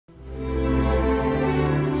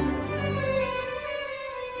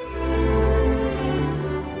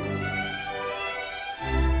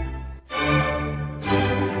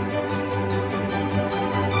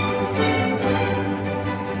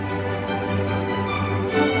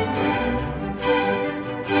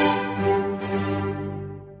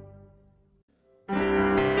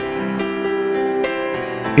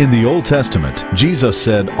In the Old Testament, Jesus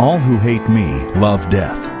said, "All who hate me love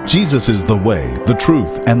death." Jesus is the way, the truth,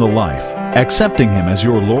 and the life. Accepting Him as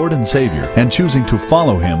your Lord and Savior and choosing to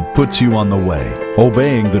follow Him puts you on the way.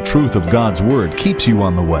 Obeying the truth of God's Word keeps you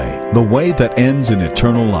on the way that ends in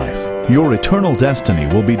eternal life. Your eternal destiny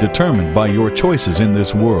will be determined by your choices in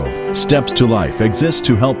this world. Steps to Life exists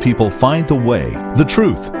to help people find the way, the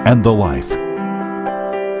truth, and the life.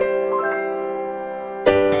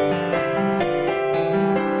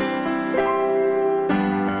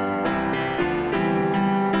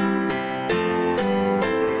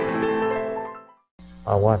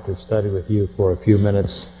 I want to study with you for a few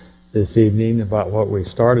minutes this evening about what we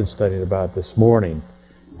started studying about this morning,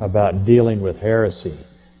 about dealing with heresy.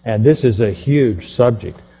 And this is a huge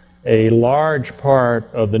subject. A large part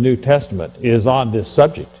of the New Testament is on this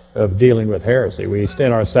subject of dealing with heresy. We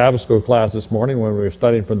in our Sabbath school class this morning when we were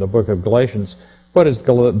studying from the book of Galatians. What is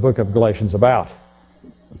the book of Galatians about?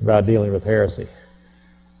 It's about dealing with heresy.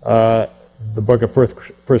 The book of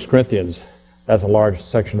 1 Corinthians, that's a large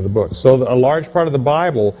section of the book. So a large part of the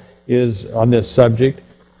Bible is on this subject,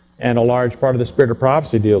 and a large part of the Spirit of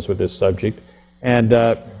Prophecy deals with this subject. And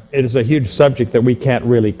it is a huge subject that we can't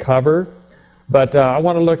really cover. But I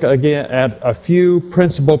want to look again at a few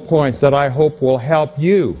principal points that I hope will help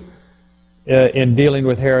you in dealing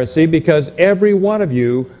with heresy, because every one of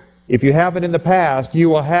you, if you haven't in the past, you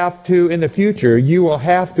will have to, in the future, you will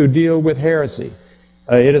have to deal with heresy.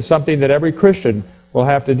 It is something that every Christian will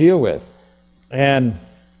have to deal with. And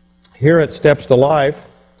here at Steps to Life,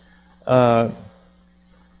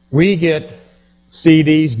 we get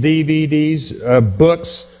CDs, DVDs,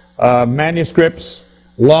 books, manuscripts,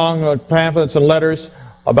 long pamphlets and letters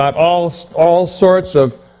about all sorts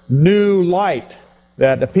of new light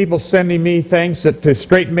that the people sending me things to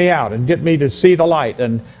straighten me out and get me to see the light.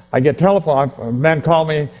 And I get telephone, a man called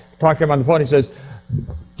me, talked to him on the phone, he says,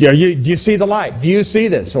 do you see the light? Do you see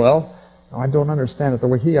this? Well, I don't understand it the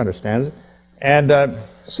way he understands it. And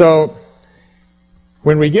so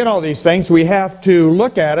when we get all these things, we have to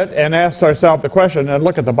look at it and ask ourselves the question and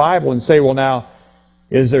look at the Bible and say, well, now,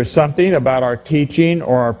 is there something about our teaching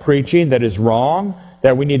or our preaching that is wrong,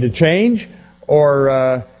 that we need to change?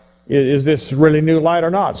 Or is this really new light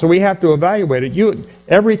or not? So we have to evaluate it.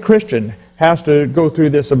 Every Christian has to go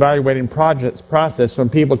through this evaluating process when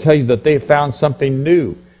people tell you that they've found something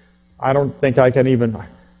new. I don't think I can even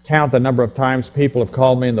count the number of times people have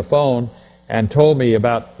called me on the phone and told me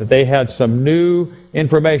about that they had some new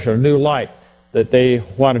information, a new light that they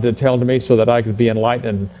wanted to tell to me so that I could be enlightened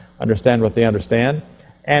and understand what they understand.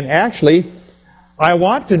 And actually, I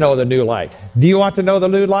want to know the new light. Do you want to know the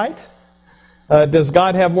new light? Does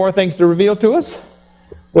God have more things to reveal to us?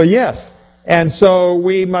 Well, yes. And so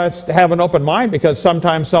we must have an open mind, because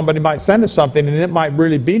sometimes somebody might send us something and it might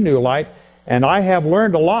really be new light. And I have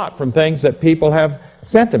learned a lot from things that people have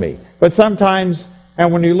sent to me. But sometimes,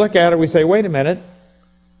 and when you look at it, we say, wait a minute,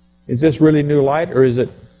 is this really new light or is it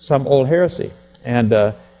some old heresy? And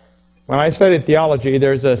when I studied theology,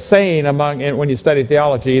 there's a saying when you study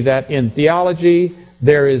theology that in theology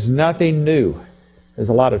there is nothing new. There's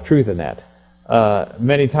a lot of truth in that.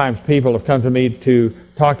 Many times people have come to me to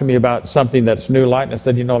talk to me about something that's new light, and I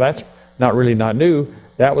said, you know, that's not new.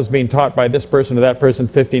 That was being taught by this person or that person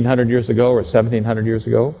 1,500 years ago or 1,700 years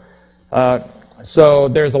ago. So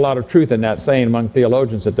there's a lot of truth in that saying among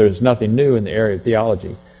theologians that there's nothing new in the area of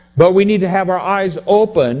theology. But we need to have our eyes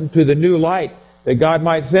open to the new light that God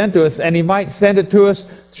might send to us, and He might send it to us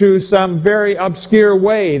through some very obscure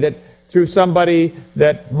way, that through somebody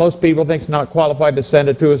that most people think is not qualified to send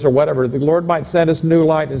it to us or whatever. The Lord might send us new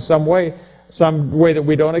light in some way that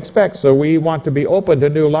we don't expect. So we want to be open to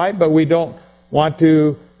new light, but we don't want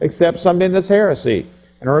to accept something that's heresy.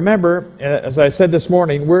 And remember, as I said this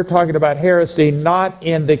morning, we're talking about heresy not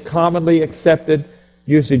in the commonly accepted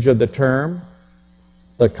usage of the term.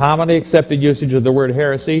 The commonly accepted usage of the word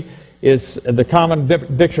heresy is, the common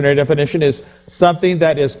dictionary definition is something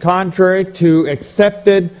that is contrary to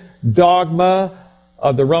accepted dogma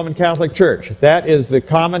of the Roman Catholic Church. That is the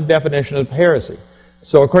common definition of heresy.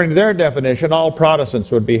 So according to their definition, all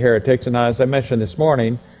Protestants would be heretics. And as I mentioned this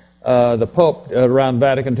morning, the Pope around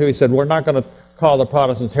Vatican II, he said, we're not going to call the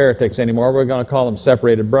Protestants heretics anymore. We're going to call them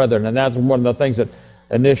separated brethren. And that's one of the things that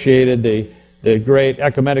initiated the great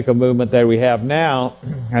ecumenical movement that we have now.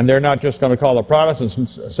 And they're not just going to call the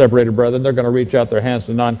Protestants separated brethren. They're going to reach out their hands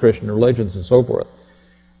to non-Christian religions and so forth.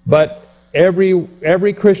 But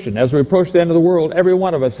every Christian, as we approach the end of the world, every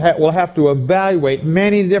one of us will have to evaluate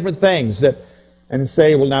many different things and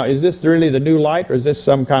say, well, now, is this really the new light, or is this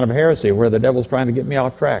some kind of heresy where the devil's trying to get me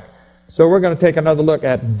off track? So we're going to take another look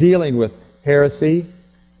at dealing with heresy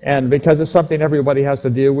And because it's something everybody has to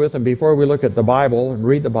deal with, and before we look at the Bible and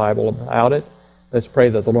read the Bible about it, let's pray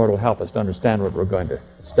that the Lord will help us to understand what we're going to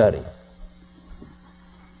study.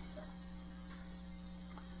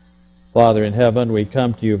 Father in heaven, we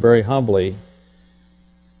come to you very humbly.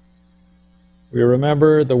 We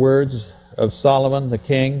remember the words of Solomon the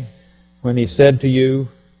king when he said to you,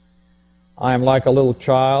 I am like a little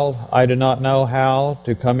child. I do not know how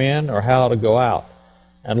to come in or how to go out.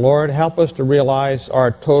 And Lord, help us to realize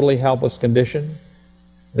our totally helpless condition,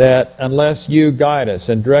 that unless you guide us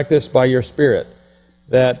and direct us by your Spirit,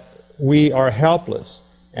 that we are helpless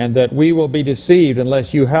and that we will be deceived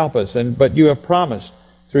unless you help us. But you have promised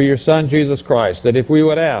through your Son, Jesus Christ, that if we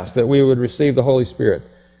would ask, that we would receive the Holy Spirit.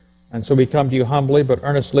 And so we come to you humbly but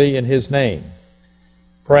earnestly in His name,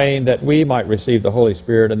 praying that we might receive the Holy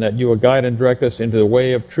Spirit and that you will guide and direct us into the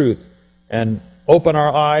way of truth and open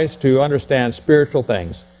our eyes to understand spiritual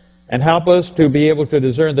things and help us to be able to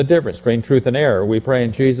discern the difference between truth and error. We pray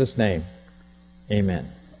in Jesus' name. Amen.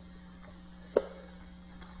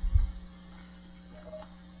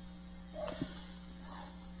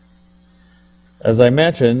 As I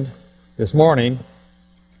mentioned this morning,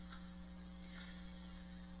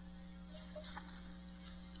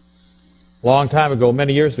 a long time ago,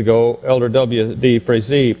 many years ago, Elder W.D.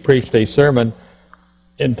 Frazee preached a sermon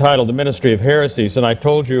entitled The Ministry of Heresies, and I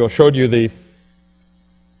showed you the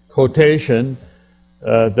quotation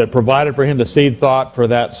that provided for him the seed thought for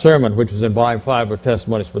that sermon, which is in Volume 5 of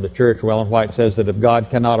Testimonies for the Church. Ellen White says that if God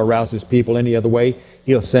cannot arouse His people any other way,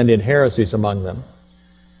 He'll send in heresies among them.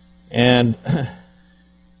 And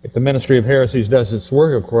if the ministry of heresies does its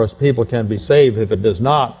work, of course, people can be saved. If it does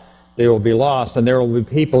not, they will be lost, and there will be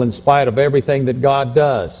people in spite of everything that God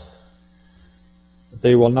does.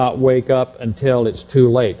 They will not wake up until it's too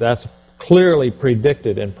late. That's clearly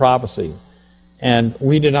predicted in prophecy. And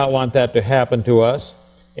we do not want that to happen to us.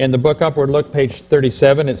 In the book Upward Look, page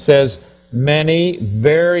 37, it says, many,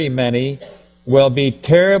 very many, will be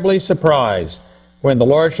terribly surprised when the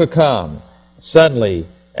Lord shall come suddenly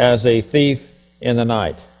as a thief in the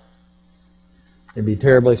night. They'll be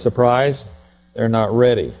terribly surprised. They're not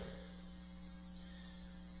ready.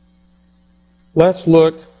 Let's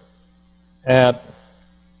look at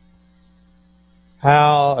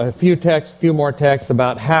a few more texts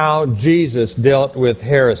about how Jesus dealt with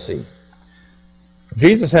heresy.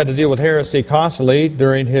 Jesus had to deal with heresy constantly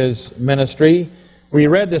during His ministry. We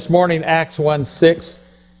read this morning Acts 1:6,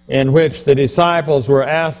 in which the disciples were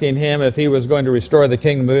asking Him if He was going to restore the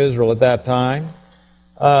kingdom of Israel at that time.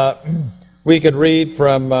 We could read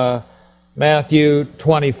from Matthew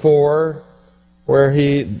 24, where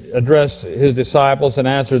He addressed His disciples and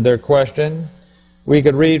answered their question. We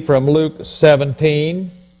could read from Luke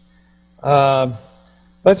 17.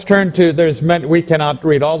 Let's turn to, we cannot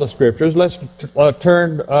read all the Scriptures. Let's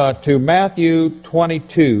turn to Matthew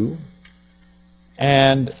 22.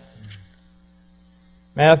 And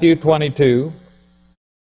Matthew 22.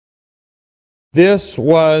 This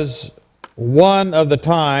was one of the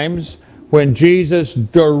times when Jesus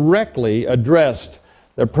directly addressed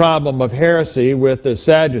the problem of heresy with the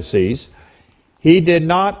Sadducees. He did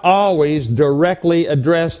not always directly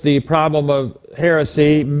address the problem of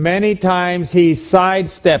heresy. Many times He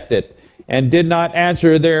sidestepped it and did not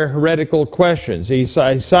answer their heretical questions. He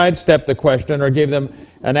sidestepped the question or gave them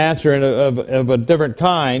an answer of a different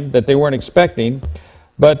kind that they weren't expecting.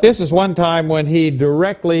 But this is one time when He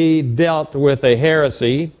directly dealt with a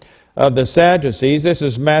heresy of the Sadducees. This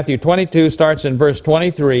is Matthew 22, starts in verse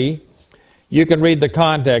 23. You can read the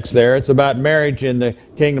context there. It's about marriage in the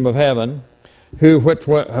kingdom of heaven.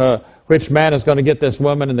 Which man is going to get this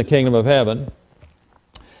woman in the kingdom of heaven?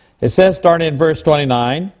 It says, starting in verse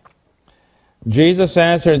 29, Jesus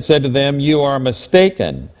answered and said to them, you are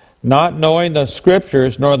mistaken, not knowing the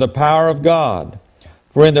Scriptures nor the power of God.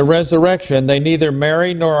 For in the resurrection they neither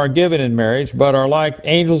marry nor are given in marriage, but are like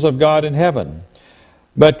angels of God in heaven.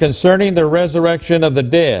 But concerning the resurrection of the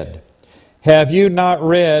dead, have you not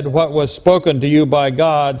read what was spoken to you by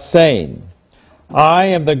God, saying, I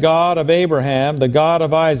am the God of Abraham, the God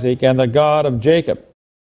of Isaac, and the God of Jacob.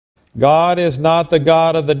 God is not the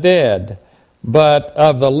God of the dead, but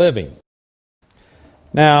of the living.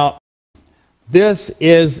 Now, this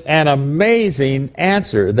is an amazing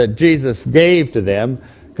answer that Jesus gave to them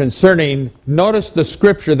concerning, notice the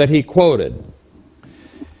Scripture that He quoted.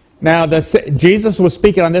 Now, Jesus was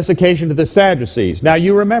speaking on this occasion to the Sadducees. Now,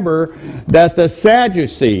 you remember that the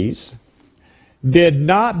Sadducees did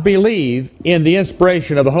not believe in the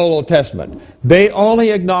inspiration of the whole Old Testament. They only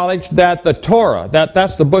acknowledged that the Torah,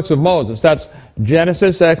 that's the books of Moses, that's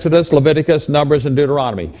Genesis, Exodus, Leviticus, Numbers, and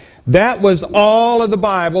Deuteronomy. That was all of the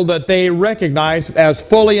Bible that they recognized as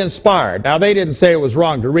fully inspired. Now, they didn't say it was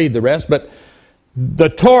wrong to read the rest, but the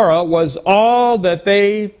Torah was all that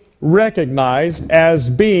they recognized as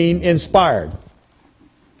being inspired.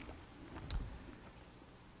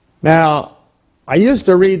 Now, I used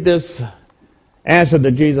to read this answer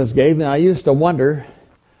that Jesus gave, and I used to wonder,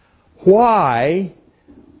 why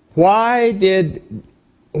didn't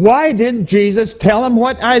Jesus tell him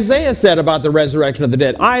what Isaiah said about the resurrection of the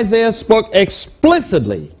dead? Isaiah spoke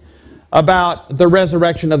explicitly about the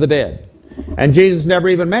resurrection of the dead. And Jesus never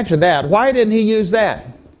even mentioned that. Why didn't he use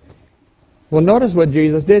that? Well, notice what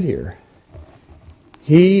Jesus did here.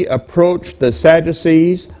 He approached the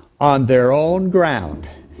Sadducees on their own ground.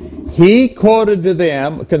 He quoted to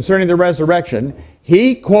them, concerning the resurrection,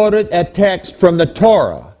 he quoted a text from the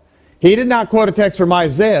Torah. He did not quote a text from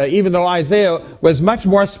Isaiah, even though Isaiah was much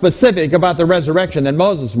more specific about the resurrection than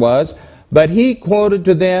Moses was. But he quoted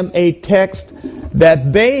to them a text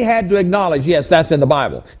that they had to acknowledge, yes, that's in the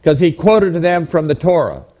Bible, because he quoted to them from the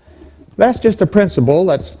Torah. That's just a principle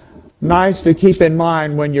that's nice to keep in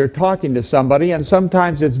mind when you're talking to somebody, and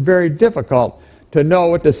sometimes it's very difficult to know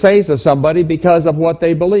what to say to somebody because of what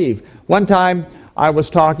they believe. One time I was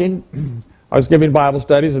giving Bible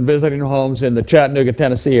studies and visiting homes in the Chattanooga,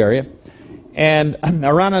 Tennessee area, and I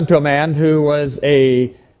ran into a man who was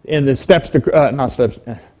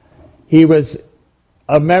he was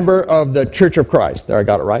a member of the Church of Christ. There, I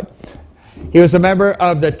got it right. He was a member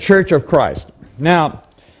of the Church of Christ. Now,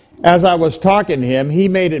 as I was talking to him, he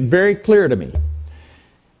made it very clear to me.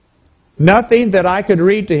 Nothing that I could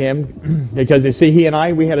read to him, because you see, he and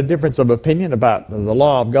I, we had a difference of opinion about the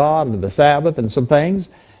law of God and the Sabbath and some things.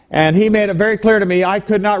 And he made it very clear to me I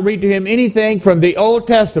could not read to him anything from the Old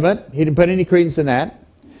Testament. He didn't put any credence in that.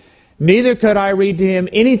 Neither could I read to him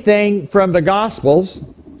anything from the Gospels,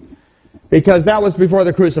 because that was before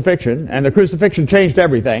the crucifixion, and the crucifixion changed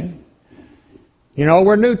everything. You know,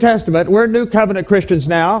 we're New Testament, we're New Covenant Christians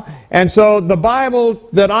now, and so the Bible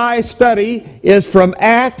that I study is from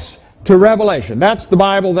Acts to Revelation. That's the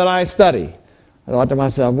Bible that I study. I thought to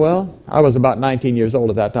myself, well, I was about 19 years old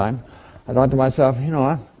at that time. I thought to myself, you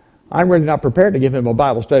know, I'm really not prepared to give him a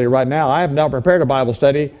Bible study right now. I have not prepared a Bible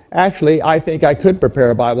study. Actually, I think I could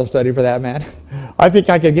prepare a Bible study for that man. I think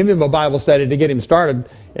I could give him a Bible study to get him started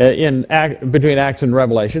between Acts and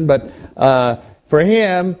Revelation. But for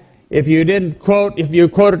him, if you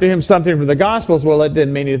quoted to him something from the Gospels, well, it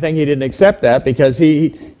didn't mean anything. He didn't accept that because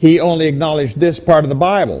he only acknowledged this part of the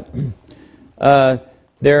Bible.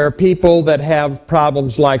 There are people that have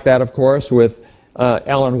problems like that, of course, with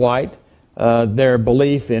Ellen White. Their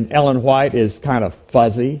belief in Ellen White is kind of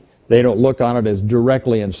fuzzy. They don't look on it as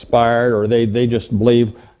directly inspired, or they just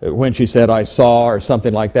believe when she said, "I saw," or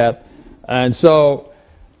something like that. And so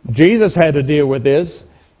Jesus had to deal with this.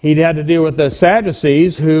 He had to deal with the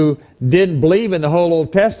Sadducees who didn't believe in the whole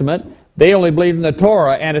Old Testament. They only believed in the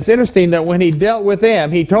Torah. And it's interesting that when he dealt with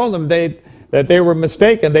them, he told them that they were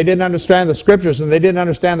mistaken. They didn't understand the Scriptures and they didn't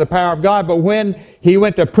understand the power of God. But when he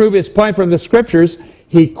went to prove his point from the Scriptures,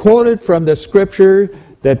 he quoted from the Scripture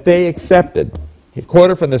that they accepted. He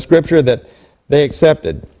quoted from the Scripture that they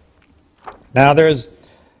accepted. Now there's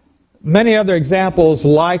many other examples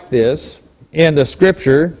like this in the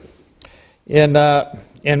Scripture. In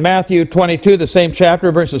Matthew 22, the same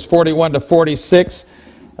chapter, verses 41 to 46,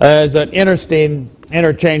 is an interesting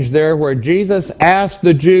interchange there where Jesus asked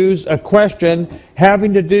the Jews a question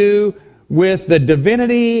having to do with the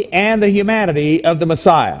divinity and the humanity of the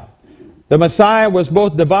Messiah. The Messiah was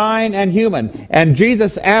both divine and human, and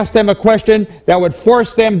Jesus asked them a question that would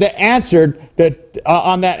force them to answer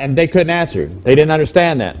on that, and they couldn't answer. They didn't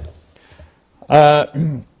understand that.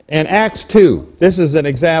 In Acts 2, this is an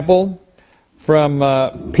example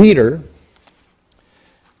from Peter,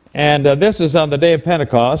 and this is on the day of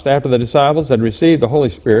Pentecost, after the disciples had received the Holy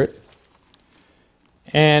Spirit.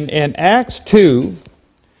 And in Acts 2,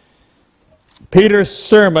 Peter's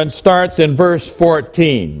sermon starts in verse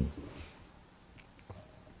 14.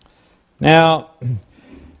 Now,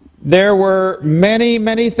 there were many,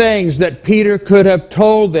 many things that Peter could have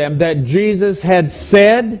told them that Jesus had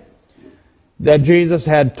said, that Jesus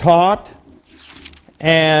had taught,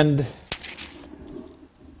 and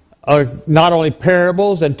not only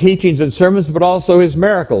parables and teachings and sermons, but also his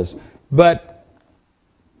miracles. But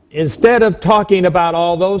instead of talking about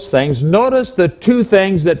all those things, notice the two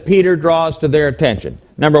things that Peter draws to their attention.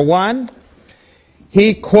 Number one,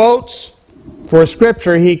 he quotes, for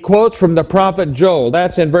Scripture, he quotes from the prophet Joel.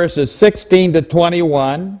 That's in verses 16 to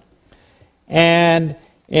 21. And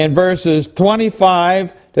in verses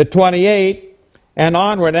 25 to 28 and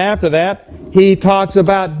onward after that, he talks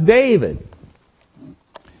about David.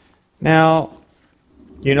 Now,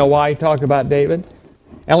 you know why he talked about David?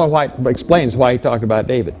 Ellen White explains why he talked about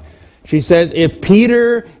David. She says, if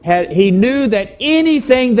Peter he knew that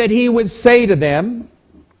anything that he would say to them,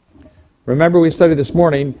 remember we studied this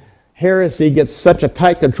morning, heresy gets such a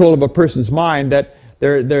tight control of a person's mind that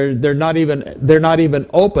they're not even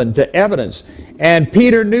open to evidence. And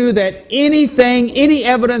Peter knew that any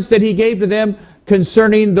evidence that he gave to them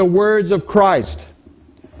concerning the words of Christ,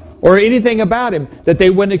 or anything about him, that they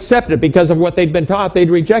wouldn't accept it because of what they'd been taught. They'd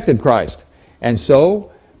rejected Christ. And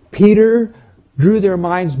so Peter drew their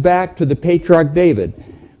minds back to the patriarch David.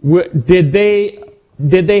 Did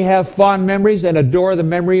they have fond memories and adore the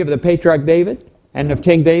memory of the patriarch David and of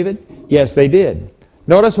King David? Yes, they did.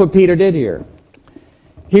 Notice what Peter did here.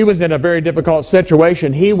 He was in a very difficult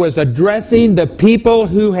situation. He was addressing the people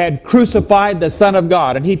who had crucified the Son of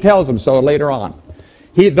God, and he tells them so later on.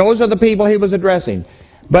 Those are the people he was addressing.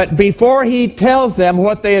 But before he tells them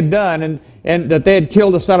what they had done and that they had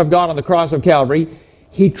killed the Son of God on the cross of Calvary,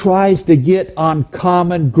 he tries to get on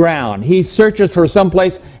common ground. He searches for some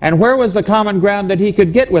place, and where was the common ground that he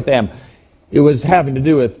could get with them? It was having to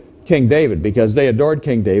do with King David, because they adored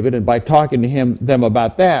King David, and by talking to them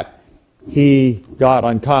about that, he got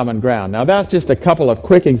on common ground. Now that's just a couple of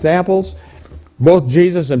quick examples. Both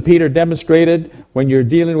Jesus and Peter demonstrated when you're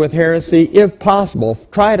dealing with heresy, if possible,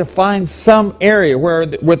 try to find some area where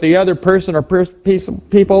with the other person or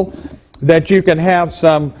people that you can have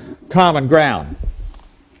some common ground.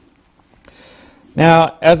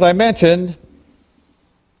 Now, as I mentioned,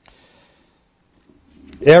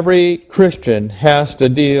 every Christian has to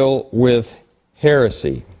deal with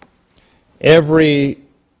heresy. Every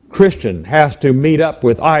Christian has to meet up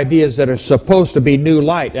with ideas that are supposed to be new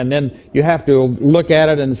light, and then you have to look at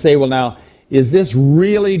it and say, well, now, is this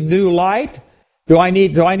really new light? Do I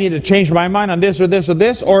need to change my mind on this or this or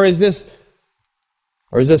this, or is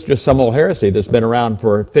this just some old heresy that's been around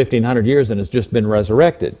for 1,500 years and has just been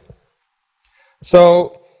resurrected?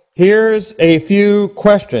 So here's a few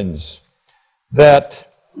questions that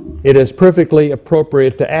it is perfectly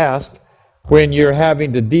appropriate to ask when you're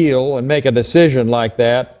having to deal and make a decision like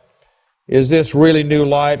that. Is this really new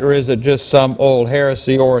light, or is it just some old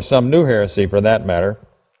heresy, or some new heresy for that matter?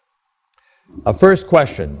 A first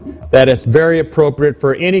question that it's very appropriate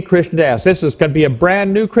for any Christian to ask. This could be a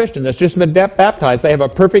brand new Christian that's just been baptized. They have a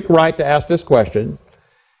perfect right to ask this question.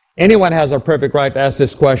 Anyone has a perfect right to ask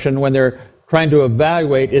this question when they're trying to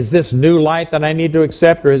evaluate, is this new light that I need to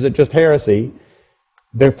accept, or is it just heresy?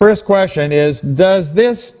 The first question is, does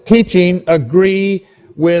this teaching agree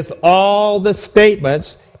with all the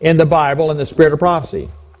statements in the Bible and the spirit of prophecy?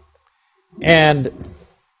 And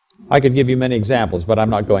I could give you many examples, but I'm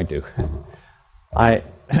not going to.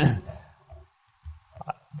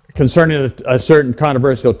 Concerning a certain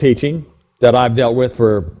controversial teaching that I've dealt with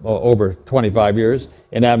for over 25 years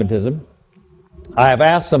in Adventism, I have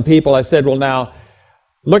asked some people, I said, well now,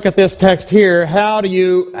 look at this text here, how do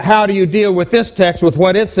you deal with this text with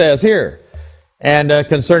what it says here? And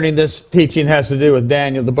concerning this teaching has to do with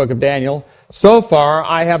Daniel, the book of Daniel. So far,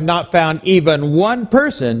 I have not found even one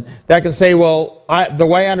person that can say, well, the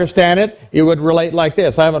way I understand it, it would relate like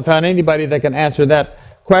this. I haven't found anybody that can answer that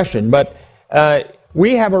question. But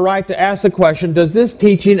we have a right to ask the question, does this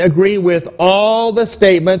teaching agree with all the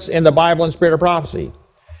statements in the Bible and spirit of prophecy?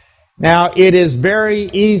 Now, it is very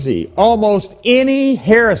easy. Almost any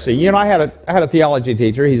heresy. You know, I had a theology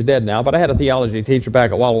teacher. He's dead now, but I had a theology teacher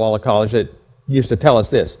back at Walla Walla College that used to tell us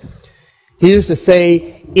this. He used to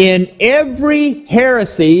say, in every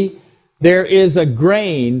heresy, there is a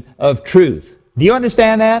grain of truth. Do you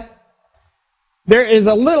understand that? There is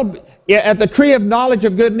a little... At the tree of knowledge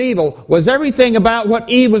of good and evil, was everything about what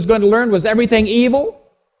Eve was going to learn, was everything evil?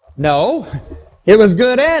 No. It was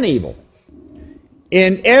good and evil.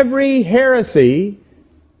 In every heresy,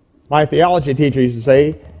 my theology teacher used to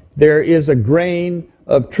say, there is a grain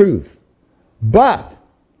of truth. But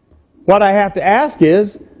what I have to ask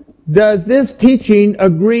is, does this teaching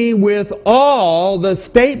agree with all the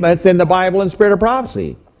statements in the Bible and spirit of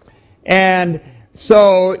prophecy? And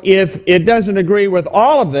so if it doesn't agree with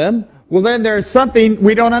all of them, well then there's something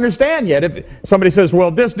we don't understand yet. If somebody says,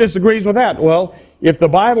 well, this disagrees with that. Well, if the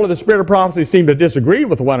Bible and the spirit of prophecy seem to disagree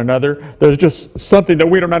with one another, there's just something that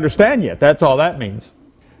we don't understand yet. That's all that means.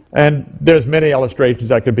 And there's many illustrations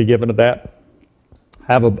that could be given of that.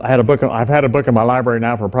 I've had a book in my library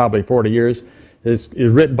now for probably 40 years. It's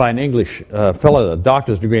written by an English fellow, a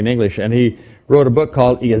doctor's degree in English, and he wrote a book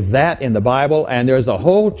called Is That in the Bible? And there's a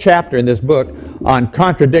whole chapter in this book on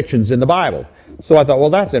contradictions in the Bible. So I thought, well,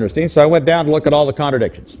 that's interesting. So I went down to look at all the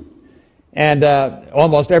contradictions. And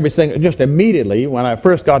almost every single, just immediately, when I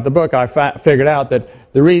first got the book, I figured out that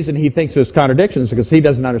the reason he thinks there's contradictions is because he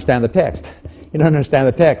doesn't understand the text. He doesn't understand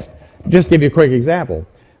the text. Just give you a quick example.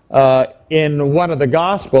 In one of the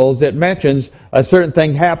Gospels, it mentions a certain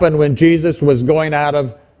thing happened when Jesus was going out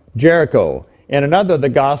of Jericho. In another of the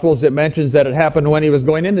Gospels, it mentions that it happened when he was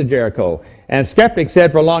going into Jericho. And skeptics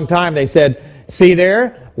said for a long time, they said, see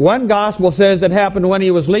there, one Gospel says it happened when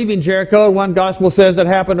he was leaving Jericho, one Gospel says it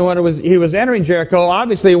happened when he was entering Jericho.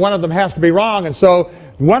 Obviously, one of them has to be wrong, and so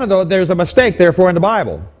one of those, there's a mistake, therefore, in the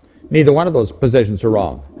Bible. Neither one of those positions are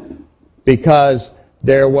wrong. Because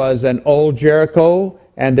there was an old Jericho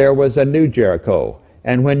and there was a new Jericho.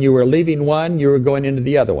 And when you were leaving one, you were going into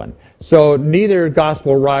the other one. So neither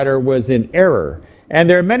gospel writer was in error. And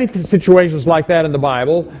there are many situations like that in the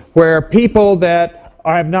Bible where people that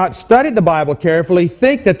have not studied the Bible carefully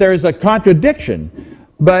think that there is a contradiction.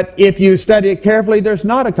 But if you study it carefully, there's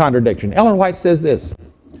not a contradiction. Ellen White says this.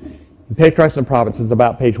 In Patriarchs and Prophets, it's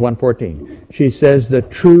about page 114. She says the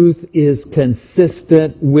truth is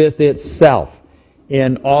consistent with itself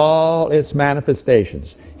in all its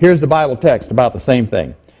manifestations. Here's the Bible text about the same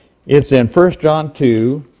thing. It's in 1 John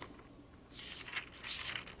 2.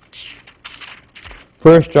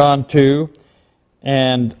 1 John 2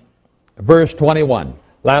 and verse 21.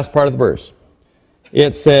 Last part of the verse.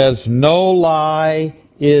 It says, no lie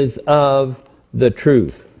is of the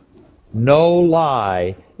truth. No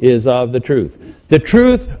lie is of the truth. The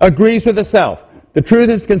truth agrees with itself. The truth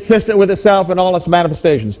is consistent with itself in all its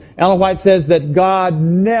manifestations. Ellen White says that God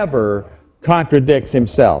never contradicts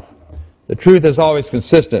himself. The truth is always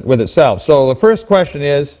consistent with itself. So the first question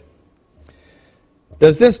is,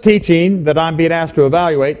 does this teaching that I'm being asked to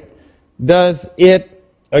evaluate, does it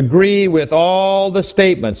agree with all the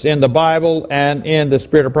statements in the Bible and in the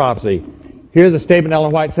Spirit of Prophecy? Here's a statement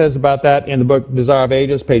Ellen White says about that in the book Desire of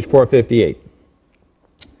Ages, page 458.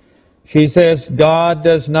 She says, God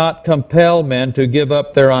does not compel men to give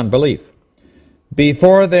up their unbelief.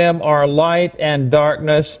 Before them are light and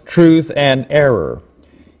darkness, truth and error.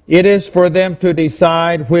 It is for them to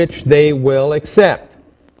decide which they will accept.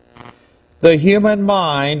 The human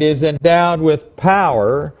mind is endowed with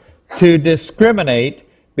power to discriminate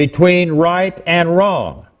between right and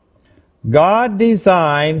wrong. God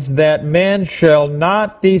designs that men shall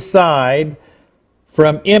not decide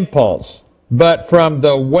from impulse, but from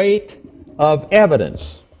the weight of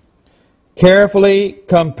evidence, carefully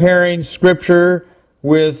comparing Scripture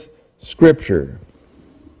with Scripture.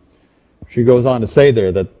 She goes on to say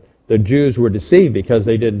there that the Jews were deceived because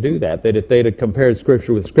they didn't do that. That if they'd have compared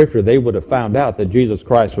Scripture with Scripture, they would have found out that Jesus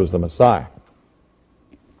Christ was the Messiah.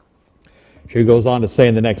 She goes on to say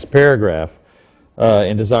in the next paragraph,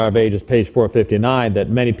 in Desire of Ages, page 459, that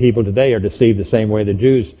many people today are deceived the same way the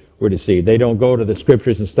Jews were deceived. They don't go to the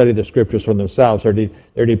Scriptures and study the Scriptures for themselves.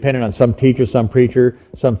 They're dependent on some teacher, some preacher,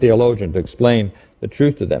 some theologian to explain the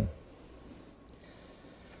truth to them.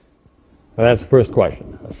 Well, that's the first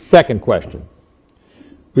question. A second question.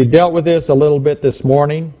 We dealt with this a little bit this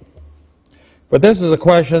morning, but this is a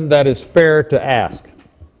question that is fair to ask.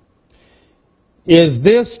 Is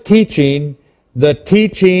this teaching the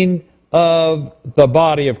teaching of the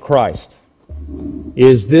body of Christ?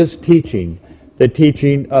 Is this teaching the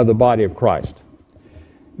teaching of the body of Christ?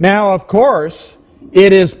 Now, of course,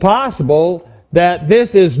 it is possible that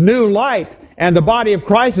this is new light and the body of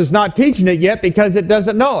Christ is not teaching it yet because it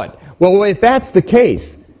doesn't know it. Well, if that's the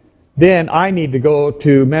case, then I need to go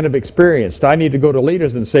to men of experience. I need to go to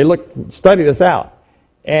leaders and say, look, study this out.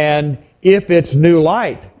 And if it's new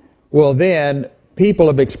light, well then people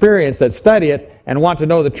of experience that study it and want to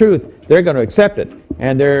know the truth, they're going to accept it.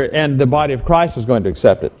 And the body of Christ is going to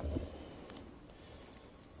accept it.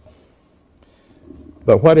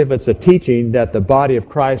 But what if it's a teaching that the body of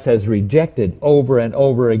Christ has rejected over and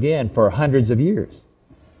over again for hundreds of years?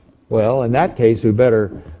 Well, in that case, we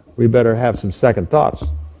better have some second thoughts.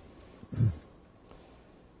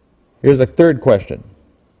 Here's a third question.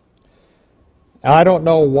 I don't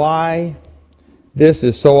know why this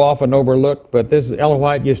is so often overlooked, but Ellen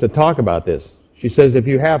White used to talk about this. She says, if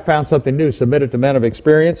you have found something new, submit it to men of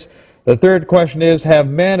experience. The third question is, have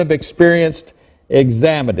men of experience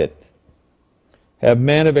examined it? Have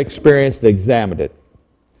men of experience examined it?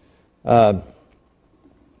 I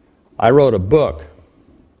wrote a book,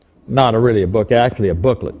 not really a book, actually a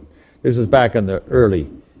booklet. This is back in the early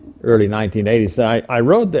 1980s.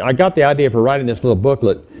 I got the idea for writing this little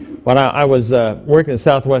booklet when I was working at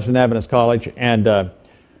Southwestern Adventist College, and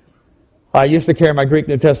I used to carry my Greek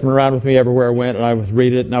New Testament around with me everywhere I went, and I was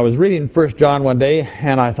reading it. And I was reading 1 John one day,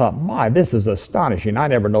 and I thought, my, this is astonishing. I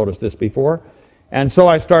never noticed this before. And so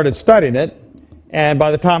I started studying it, and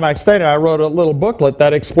by the time I studied it, I wrote a little booklet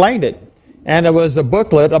that explained it. And it was a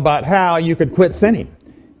booklet about how you could quit sinning.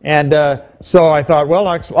 And so I thought, well,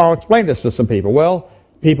 I'll explain this to some people. Well,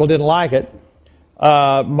 people didn't like it.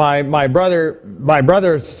 My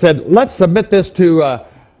brother said, let's submit this to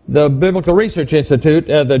the Biblical Research Institute,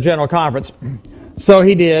 the General Conference. So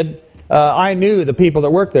he did. I knew the people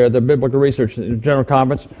that worked there, the Biblical Research General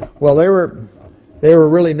Conference. Well, they were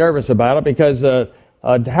really nervous about it because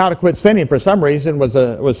how to quit sinning for some reason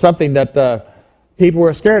was something that people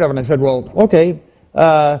were scared of. And I said, well, okay,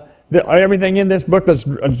 everything in this book is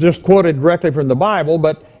just quoted directly from the Bible,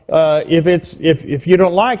 but if you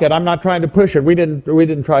don't like it, I'm not trying to push it. We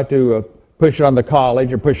didn't try to push it on the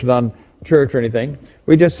college or push it on church or anything.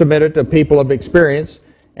 We just submitted to people of experience,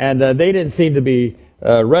 and they didn't seem to be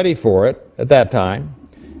ready for it at that time.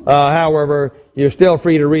 However, you're still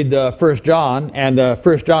free to read 1 John, and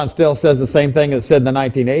 1 John still says the same thing as it said in the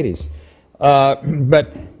 1980s. But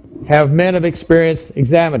have men of experience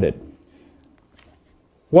examined it?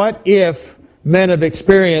 What if men of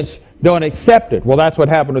experience don't accept it? Well, that's what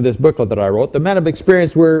happened with this booklet that I wrote. The men of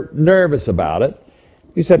experience were nervous about it.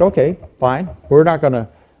 He said, okay, fine. We're not going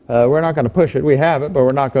to push it. We have it, but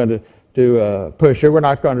we're not going to push it. We're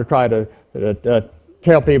not going to try to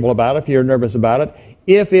tell people about it if you're nervous about it.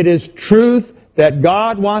 If it is truth that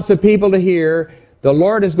God wants the people to hear, the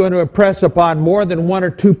Lord is going to impress upon more than one or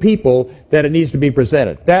two people that it needs to be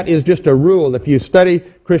presented. That is just a rule. If you study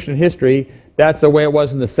Christian history, that's the way it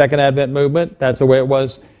was in the Second Advent movement. That's the way it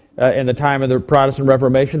was in the time of the Protestant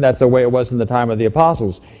Reformation. That's the way it was in the time of the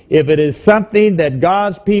Apostles. If it is something that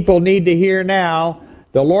God's people need to hear now,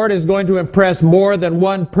 the Lord is going to impress more than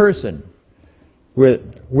one person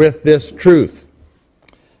with this truth.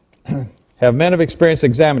 Have men of experience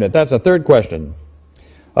examined it? That's a third question.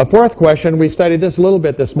 A fourth question, we studied this a little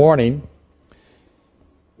bit this morning.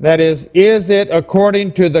 That is it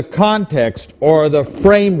according to the context or the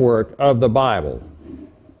framework of the Bible?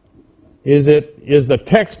 Is the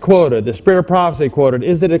text quoted, the Spirit of Prophecy quoted,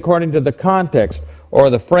 is it according to the context or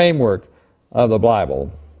the framework of the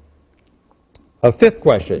Bible? A fifth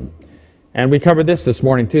question, and we covered this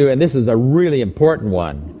morning too, and this is a really important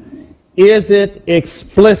one. Is it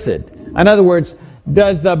explicit? In other words,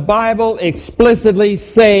 does the Bible explicitly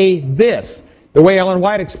say this? The way Ellen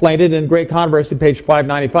White explained it in Great Controversy, page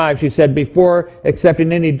 595, she said, before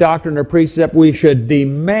accepting any doctrine or precept, we should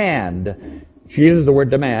demand, she uses the word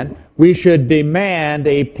demand, we should demand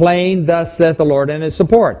a plain, thus saith the Lord, and its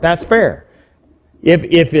support. That's fair.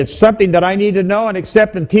 If it's something that I need to know and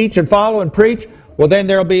accept and teach and follow and preach, well then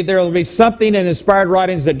there will be something in inspired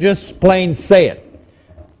writings that just plain say it.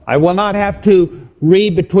 I will not have to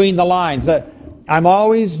read between the lines. I'm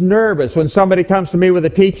always nervous when somebody comes to me with a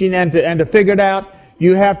teaching and to figure it out,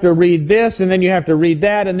 you have to read this and then you have to read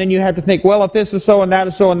that and then you have to think, well, if this is so and that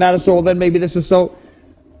is so and that is so, then maybe this is so.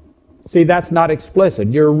 See, that's not explicit.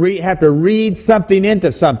 You have to read something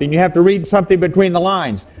into something. You have to read something between the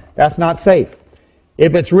lines. That's not safe.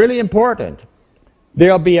 If it's really important,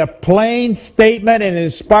 there'll be a plain statement in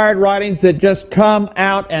inspired writings that just come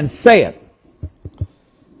out and say it.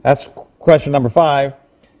 That's question number 5.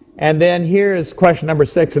 And then here is question number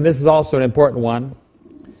 6, and this is also an important one.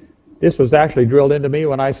 This was actually drilled into me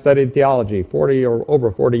when I studied theology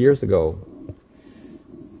over 40 years ago.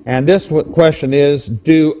 And this question is,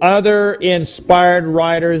 do other inspired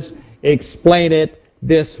writers explain it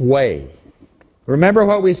this way? Remember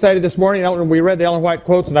what we studied this morning when we read the Ellen White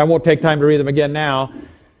quotes, and I won't take time to read them again now.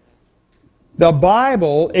 The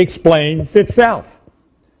Bible explains itself.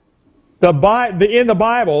 In the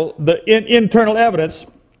Bible, the internal evidence,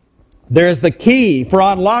 there's the key for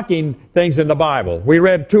unlocking things in the Bible. We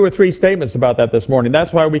read 2 or 3 statements about that this morning.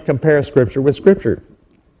 That's why we compare Scripture with Scripture.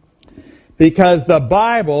 Because the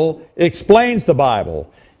Bible explains the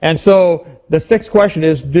Bible. And so the 6th question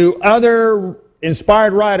is, do other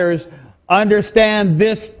inspired writers understand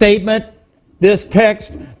this statement, this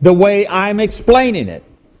text, the way I'm explaining it?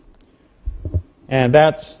 And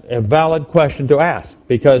that's a valid question to ask,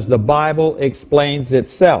 because the Bible explains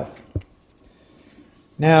itself.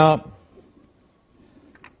 Now,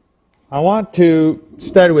 I want to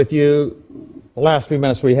study with you the last few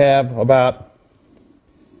minutes we have about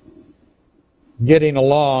getting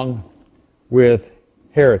along with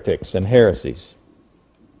heretics and heresies.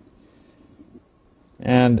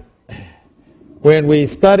 And when we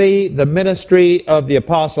study the ministry of the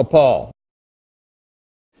Apostle Paul,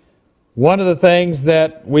 one of the things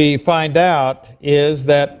that we find out is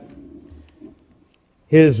that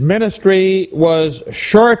his ministry was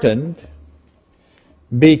shortened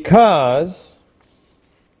because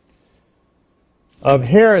of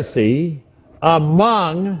heresy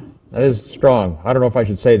among, that is strong, I don't know if I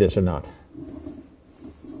should say this or not.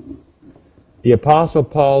 The Apostle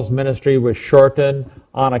Paul's ministry was shortened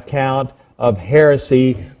on account of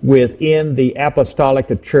heresy within the apostolic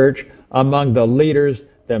church among the leaders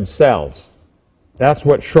themselves. That's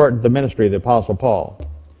what shortened the ministry of the Apostle Paul.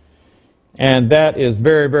 And that is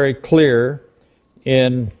very, very clear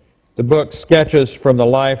in the book Sketches from the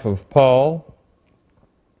Life of Paul.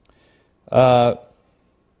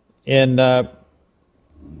 In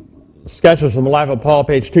Sketches from the Life of Paul,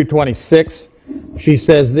 page 226, she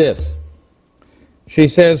says this. She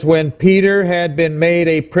says, when Peter had been made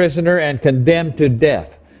a prisoner and condemned to death,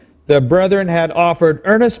 the brethren had offered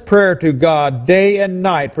earnest prayer to God day and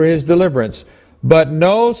night for his deliverance, but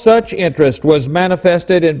no such interest was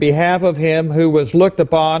manifested in behalf of him who was looked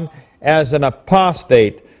upon as an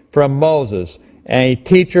apostate from Moses, and a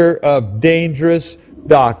teacher of dangerous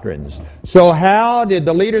doctrines. So how did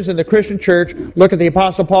the leaders in the Christian church look at the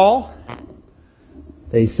Apostle Paul?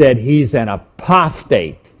 They said he's an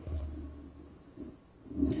apostate.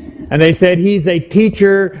 And they said he's a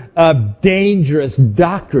teacher of dangerous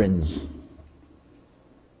doctrines.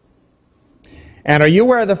 And are you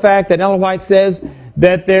aware of the fact that Ellen White says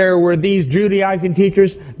that there were these Judaizing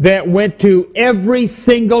teachers that went to every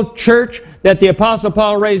single church that the Apostle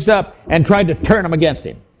Paul raised up and tried to turn them against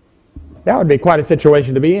him? That would be quite a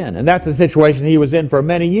situation to be in. And that's the situation he was in for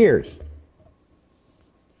many years.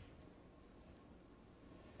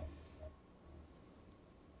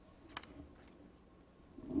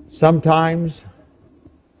 Sometimes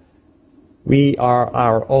we are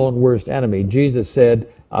our own worst enemy. Jesus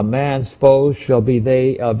said, a man's foes shall be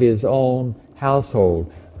they of his own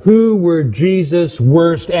household. Who were Jesus'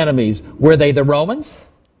 worst enemies? Were they the Romans?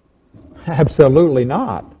 Absolutely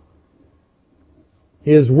not.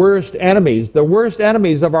 His worst enemies, the worst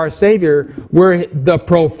enemies of our Savior, were the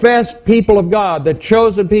professed people of God, the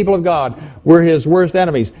chosen people of God, were his worst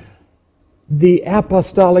enemies. The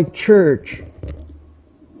apostolic church,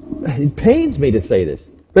 it pains me to say this,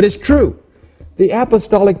 but it's true. The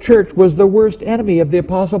apostolic church was the worst enemy of the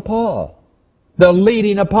Apostle Paul, the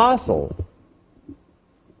leading apostle.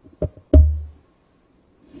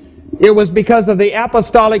 It was because of the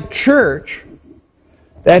apostolic church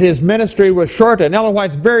that his ministry was shortened. And Ellen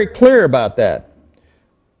White's very clear about that.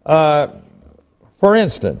 For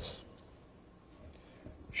instance,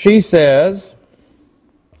 she says,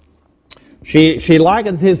 she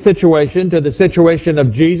likens his situation to the situation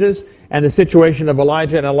of Jesus and the situation of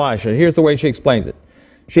Elijah and Elisha. Here's the way she explains it.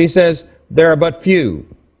 She says, there are but few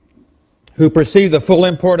who perceive the full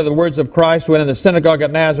import of the words of Christ when in the synagogue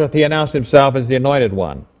at Nazareth he announced himself as the Anointed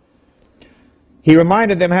One. He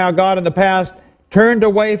reminded them how God in the past turned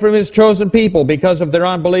away from his chosen people because of their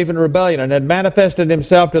unbelief and rebellion, and had manifested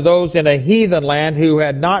himself to those in a heathen land who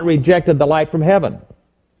had not rejected the light from heaven.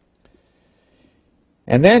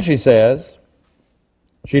 And then she says,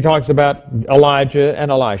 she talks about Elijah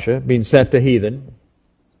and Elisha being sent to heathen,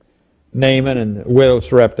 Naaman and widow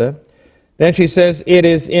Sarepta. Then she says, it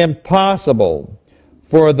is impossible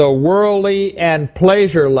for the worldly and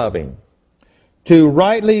pleasure-loving to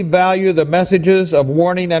rightly value the messages of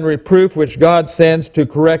warning and reproof which God sends to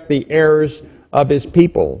correct the errors of his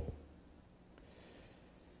people.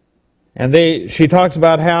 And she talks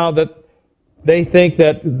about how that they think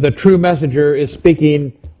that the true messenger is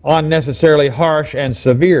speaking unnecessarily harsh and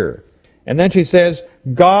severe. And then she says,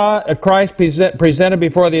 Christ presented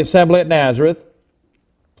before the assembly at Nazareth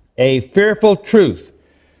a fearful truth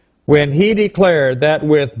when he declared that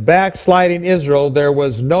with backsliding Israel there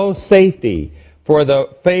was no safety for the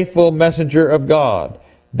faithful messenger of God.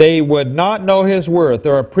 They would not know his worth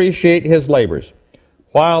or appreciate his labors,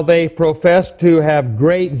 while they professed to have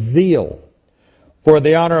great zeal for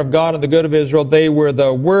the honor of God and the good of Israel. They were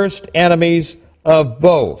the worst enemies of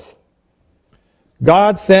both.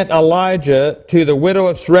 God sent Elijah to the widow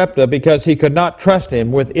of Sarepta because he could not trust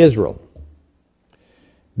him with Israel.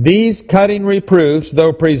 These cutting reproofs,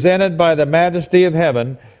 though presented by the majesty of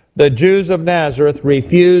heaven, the Jews of Nazareth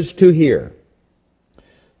refused to hear.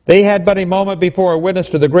 They had but a moment before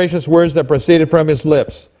witnessed to the gracious words that proceeded from his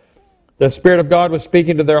lips. The Spirit of God was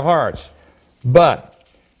speaking to their hearts. But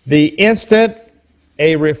the instant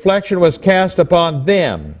a reflection was cast upon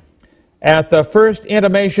them, at the first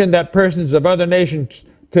intimation that persons of other nations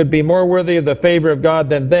could be more worthy of the favor of God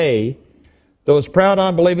than they, those proud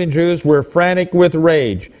unbelieving Jews were frantic with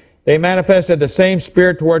rage. They manifested the same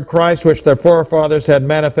spirit toward Christ which their forefathers had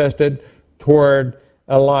manifested toward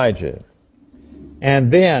Elijah.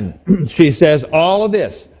 And then she says all of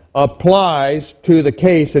this applies to the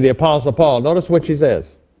case of the Apostle Paul. Notice what she says.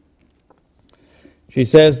 She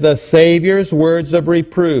says, the Savior's words of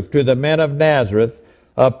reproof to the men of Nazareth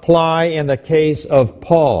apply in the case of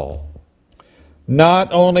Paul. not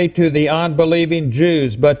only to the unbelieving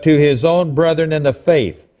Jews, but to his own brethren in the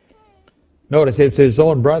faith. Notice it's his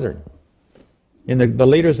own brethren, in the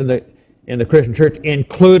leaders in the Christian church,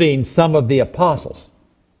 including some of the apostles.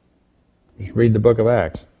 Just read the book of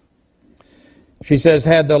Acts. She says,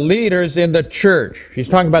 had the leaders in the church, she's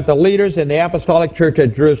talking about the leaders in the apostolic church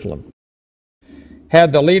at Jerusalem,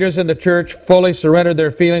 had the leaders in the church fully surrendered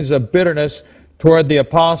their feelings of bitterness toward the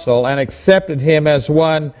apostle and accepted him as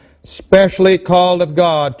one specially called of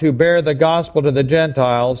God to bear the gospel to the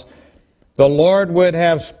Gentiles, the Lord would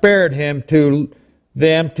have spared him to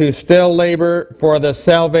them to still labor for the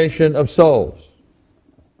salvation of souls.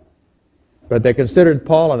 But they considered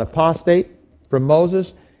Paul an apostate from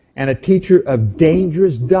Moses and a teacher of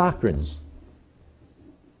dangerous doctrines.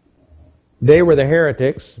 They were the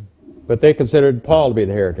heretics, but they considered Paul to be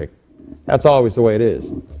the heretic. That's always the way it is.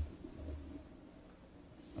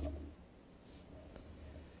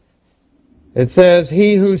 It says,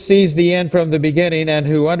 he who sees the end from the beginning and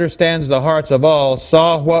who understands the hearts of all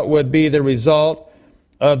saw what would be the result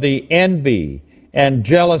of the envy and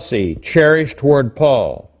jealousy cherished toward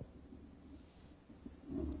Paul.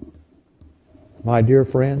 My dear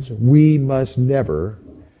friends, we must never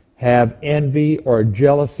have envy or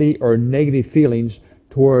jealousy or negative feelings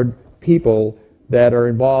toward people that are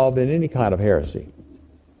involved in any kind of heresy.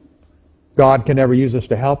 God can never use us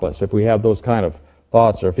to help us if we have those kind of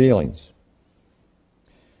thoughts or feelings.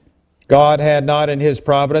 God had not in His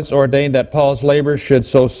providence ordained that Paul's labors should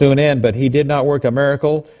so soon end, but He did not work a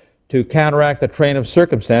miracle to counteract the train of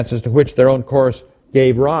circumstances to which their own course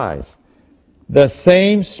gave rise. The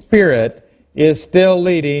same Spirit is still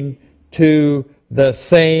leading to the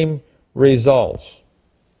same results.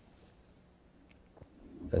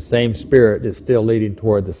 The same Spirit is still leading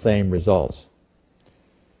toward the same results.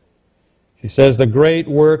 She says, the great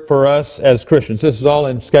work for us as Christians, this is all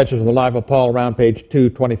in Sketches of the Life of Paul around page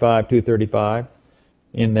 225, 235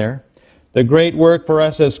 in there. The great work for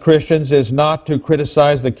us as Christians is not to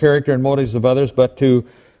criticize the character and motives of others, but to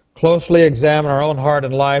closely examine our own heart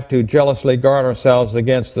and life, to jealously guard ourselves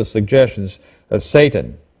against the suggestions of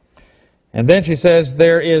Satan. And then she says,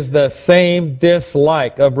 there is the same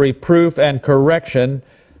dislike of reproof and correction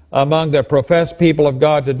among the professed people of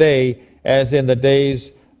God today as in the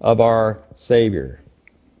days of our Savior.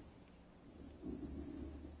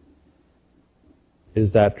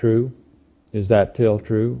 Is that true? Is that still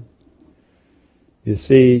true? You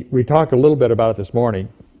see, we talked a little bit about it this morning.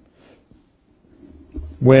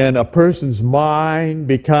 When a person's mind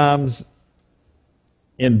becomes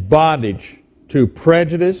in bondage to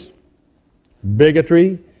prejudice,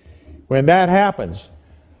 bigotry, when that happens,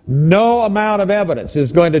 no amount of evidence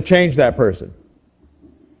is going to change that person.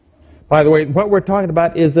 By the way, what we're talking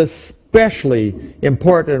about is especially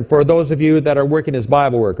important for those of you that are working as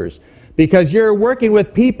Bible workers. Because you're working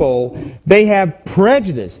with people, they have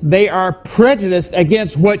prejudice. They are prejudiced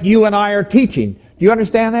against what you and I are teaching. Do you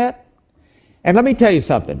understand that? And let me tell you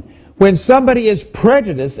something. When somebody is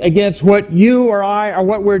prejudiced against what you or I or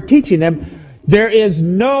what we're teaching them, there is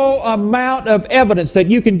no amount of evidence that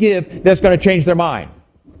you can give that's going to change their mind.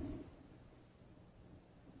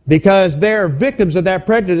 Because they're victims of that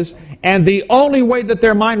prejudice, and the only way that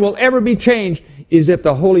their mind will ever be changed is if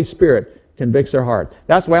the Holy Spirit convicts their heart.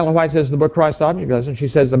 That's why Ellen White says in the book Christ's Object Lesson, she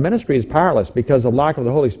says the ministry is powerless because of lack of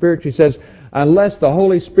the Holy Spirit. She says, unless the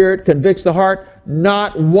Holy Spirit convicts the heart,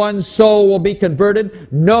 not one soul will be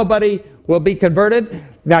converted. Nobody will be converted.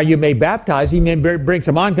 Now, you may baptize, you may bring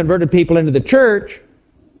some unconverted people into the church,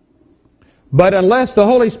 but unless the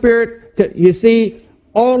Holy Spirit, you see,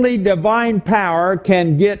 only divine power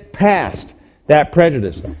can get past that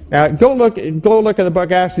prejudice. Now, go look at the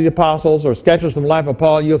book Acts of the Apostles or Sketches from the Life of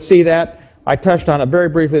Paul. You'll see that. I touched on it very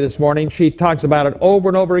briefly this morning. She talks about it over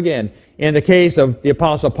and over again. In the case of the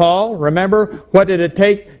Apostle Paul, remember, what did it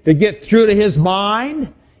take to get through to his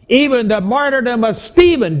mind? Even the martyrdom of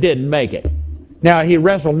Stephen didn't make it. Now, he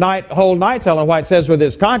wrestled whole nights, Ellen White says, with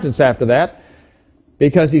his conscience after that,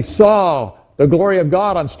 because he saw the glory of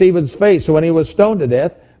God on Stephen's face when he was stoned to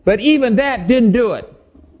death. But even that didn't do it.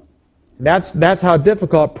 That's how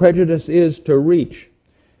difficult prejudice is to reach.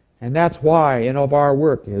 And that's why in our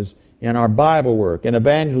work is in our Bible work, in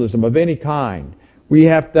evangelism of any kind,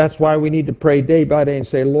 that's why we need to pray day by day and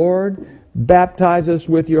say, Lord, baptize us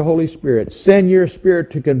with your Holy Spirit. Send your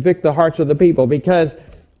Spirit to convict the hearts of the people, because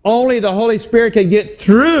only the Holy Spirit can get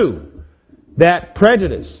through that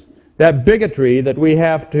prejudice, that bigotry that we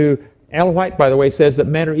have to. Ellen White, by the way, says that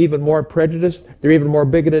men are even more prejudiced, they're even more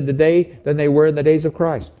bigoted today than they were in the days of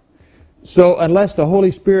Christ. So unless the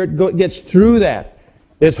Holy Spirit gets through that,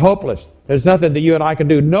 it's hopeless. There's nothing that you and I can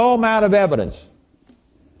do. No amount of evidence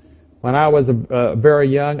when I was very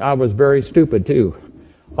young, I was very stupid too.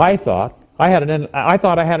 I thought I had an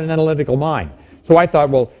analytical mind. So I thought,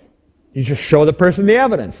 well, you just show the person the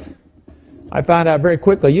evidence. I found out very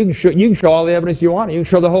quickly you can show all the evidence you want. You can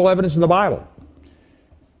show the whole evidence in the Bible.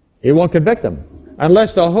 It won't convict them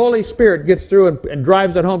unless the Holy Spirit gets through and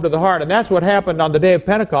drives it home to the heart. And that's what happened on the day of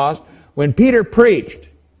Pentecost when Peter preached.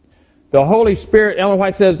 The Holy Spirit, Ellen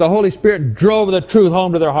White says, the Holy Spirit drove the truth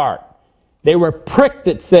home to their heart. They were pricked,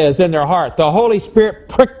 it says, in their heart. The Holy Spirit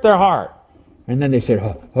pricked their heart. And then they said,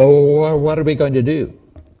 oh, what are we going to do?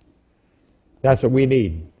 That's what we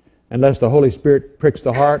need. Unless the Holy Spirit pricks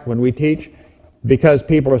the heart when we teach, because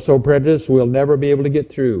people are so prejudiced, we'll never be able to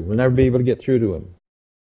get through. We'll never be able to get through to them.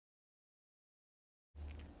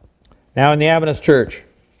 Now, in the Adventist Church,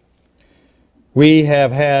 we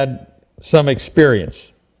have had some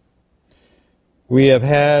experience. We have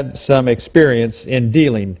had some experience in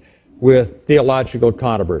dealing with theological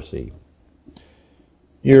controversy.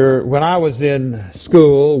 When I was in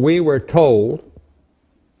school, we were told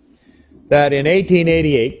that in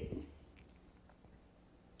 1888,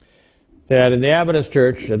 that in the Adventist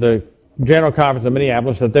Church, the General Conference of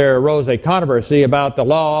Minneapolis, that there arose a controversy about the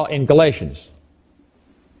law in Galatians.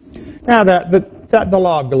 Now, the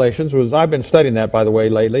law of Galatians was, I've been studying that, by the way,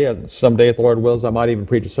 lately. Someday, if the Lord wills, I might even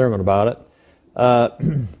preach a sermon about it.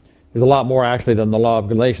 There's a lot more, actually, than the law of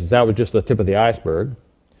Galatians. That was just the tip of the iceberg.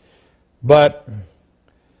 But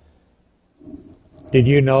did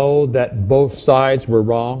you know that both sides were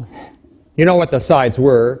wrong? You know what the sides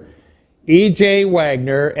were? E.J.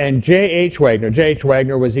 Wagner and J.H. Wagner. J.H.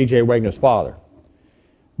 Wagner was E.J. Wagner's father.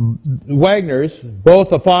 Wagners, both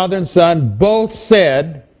the father and son, both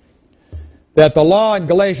said that the law in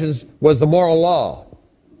Galatians was the moral law.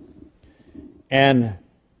 And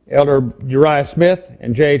Elder Uriah Smith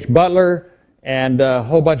and J.H. Butler and a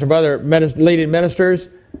whole bunch of other leading ministers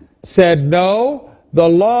said, no, the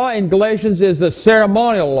law in Galatians is the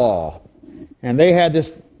ceremonial law. And they had this,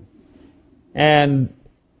 and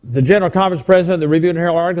the General Conference President of the Review and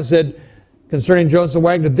Herald article said concerning Jones and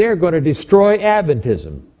Wagner, they're going to destroy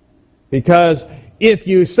Adventism. Because if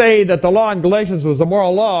you say that the law in Galatians was the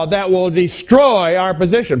moral law, that will destroy our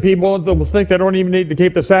position. People will think they don't even need to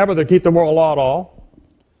keep the Sabbath or keep the moral law at all.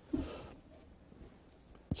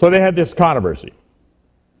 So they had this controversy.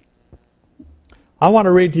 I want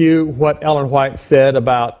to read to you what Ellen White said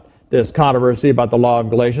about this controversy about the law of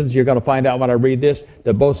Galatians. You're going to find out when I read this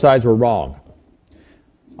that both sides were wrong.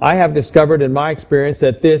 I have discovered in my experience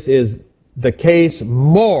that this is the case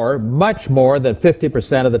much more than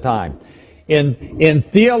 50% of the time. In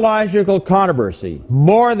theological controversy,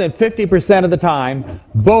 more than 50% of the time,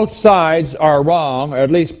 both sides are wrong, or at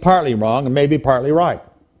least partly wrong, and maybe partly right.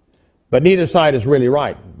 But neither side is really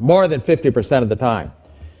right, more than 50% of the time.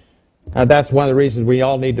 And that's one of the reasons we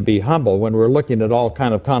all need to be humble when we're looking at all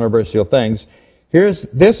kind of controversial things.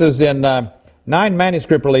 This is in 9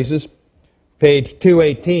 manuscript releases, page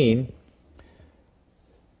 218.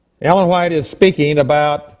 Ellen White is speaking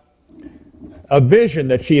about a vision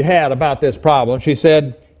that she had about this problem. She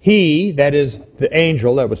said, he, that is the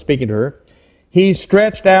angel that was speaking to her, he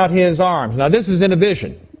stretched out his arms. Now this is in a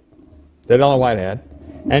vision that Ellen White had.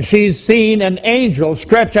 And she's seen an angel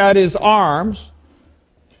stretch out his arms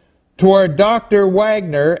toward Dr.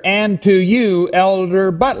 Wagner and to you,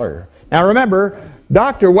 Elder Butler. Now remember,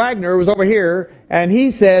 Dr. Wagner was over here, and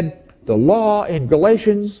he said the law in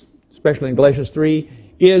Galatians, especially in Galatians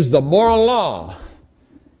 3, is the moral law.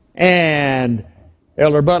 And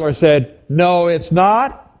Elder Butler said, no, it's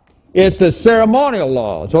not. It's the ceremonial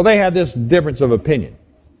law. So they had this difference of opinion.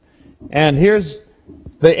 And here's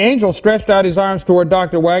the angel stretched out his arms toward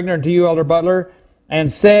Dr. Wagner and to you, Elder Butler,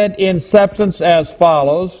 and said in substance as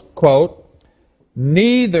follows, quote,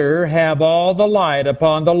 neither have all the light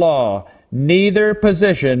upon the law, neither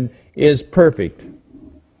position is perfect.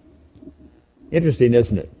 Interesting,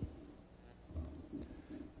 isn't it?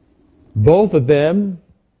 Both of them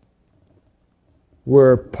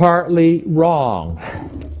were partly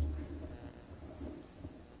wrong.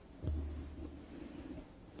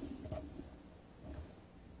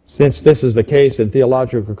 Since this is the case in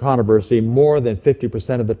theological controversy, more than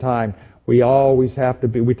 50% of the time, we always have to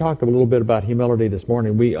be, we talked a little bit about humility this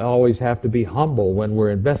morning, we always have to be humble when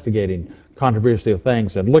we're investigating controversial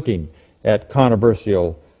things and looking at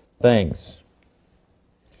controversial things.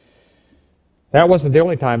 That wasn't the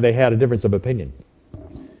only time they had a difference of opinion.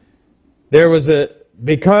 There was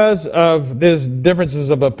because of these differences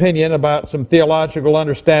of opinion about some theological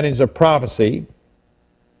understandings of prophecy,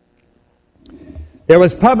 there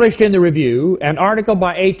was published in the Review an article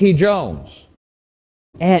by A.T. Jones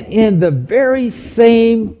And in the very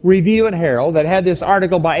same Review and Herald that had this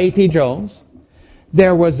article by A.T. Jones,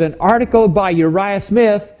 there was an article by Uriah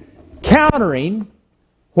Smith countering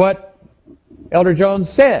what Elder Jones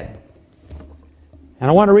said. And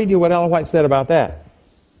I want to read you what Ellen White said about that.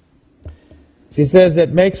 She says,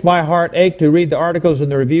 "It makes my heart ache to read the articles in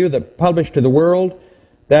the Review that publish to the world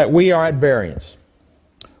that we are at variance.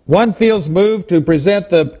 One feels moved to present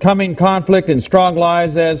the coming conflict in strong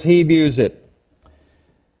lies as he views it.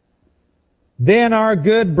 Then our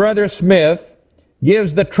good brother Smith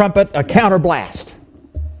gives the trumpet a counterblast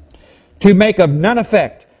to make of none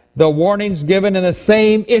effect the warnings given in the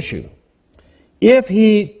same issue.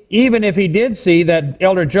 Even if he did see that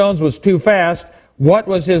Elder Jones was too fast, what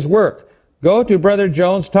was his work? Go to Brother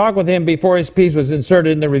Jones, talk with him before his piece was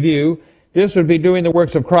inserted in the Review. This would be doing the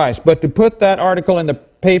works of Christ. But to put that article in the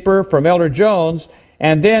paper from Elder Jones,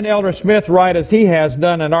 and then Elder Smith write as he has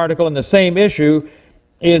done an article in the same issue,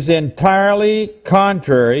 is entirely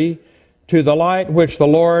contrary to the light which the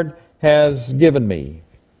Lord has given me."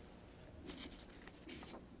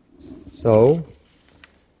 So,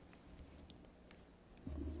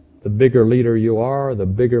 the bigger leader you are, the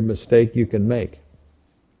bigger mistake you can make.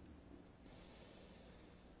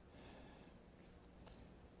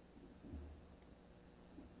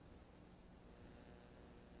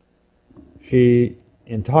 She,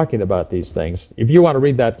 in talking about these things, if you want to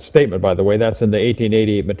read that statement, by the way, that's in the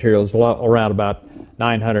 1888 materials, around about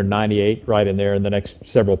 998, right in there in the next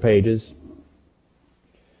several pages.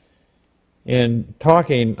 In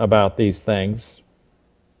talking about these things,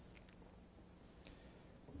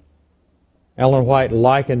 Ellen White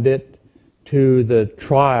likened it to the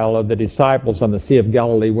trial of the disciples on the Sea of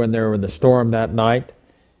Galilee when they were in the storm that night.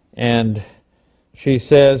 And she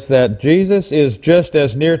says that Jesus is just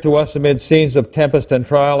as near to us amid scenes of tempest and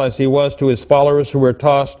trial as he was to his followers who were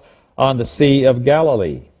tossed on the Sea of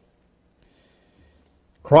Galilee.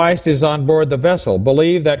 Christ is on board the vessel.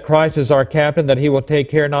 Believe that Christ is our captain, that he will take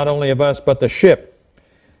care not only of us but the ship.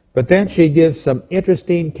 But then she gives some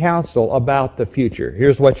interesting counsel about the future.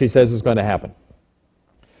 Here's what she says is going to happen.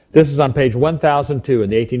 This is on page 1002 in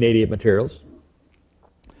the 1888 materials.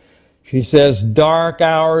 She says, "Dark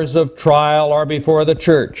hours of trial are before the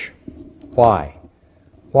church." Why?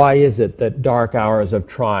 Why is it that dark hours of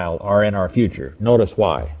trial are in our future? Notice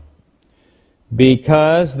why.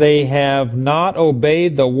 "Because they have not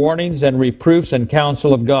obeyed the warnings and reproofs and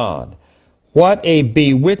counsel of God. What a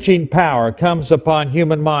bewitching power comes upon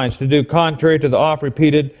human minds to do contrary to the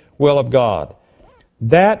oft-repeated will of God.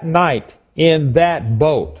 That night in that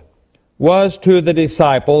boat was to the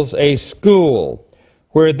disciples a school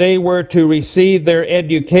where they were to receive their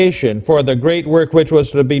education for the great work which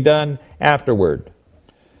was to be done afterward.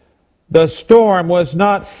 The storm was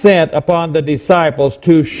not sent upon the disciples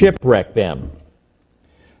to shipwreck them,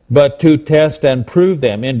 but to test and prove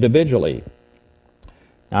them individually."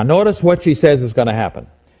 Now notice what she says is going to happen.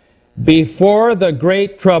 "Before the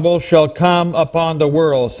great trouble shall come upon the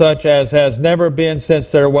world, such as has never been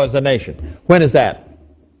since there was a nation." When is that?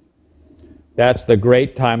 That's the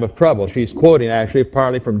great time of trouble. She's quoting actually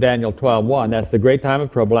partly from Daniel 12:1. That's the great time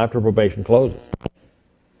of trouble after probation closes.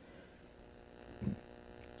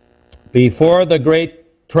 "Before the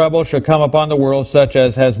great trouble shall come upon the world, such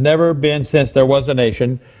as has never been since there was a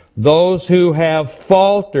nation, those who have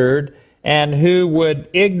faltered and who would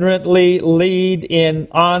ignorantly lead in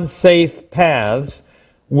unsafe paths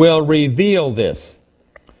will reveal this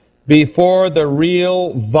before the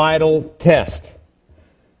real vital test,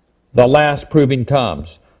 the last proving,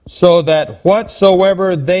 comes, so that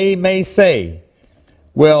whatsoever they may say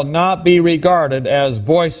will not be regarded as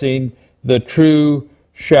voicing the true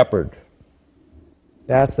shepherd."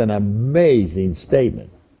 That's an amazing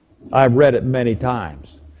statement. I've read it many times.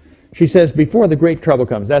 She says, before the great trouble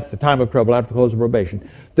comes, that's the time of trouble after the close of probation,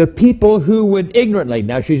 the people who would ignorantly,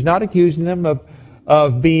 now she's not accusing them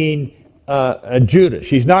of being a Judas.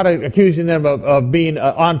 She's not accusing them of being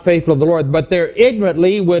unfaithful to the Lord, but they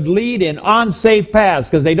ignorantly would lead in unsafe paths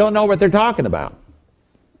because they don't know what they're talking about.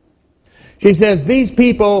 She says these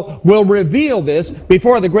people will reveal this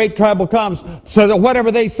before the great trouble comes so that whatever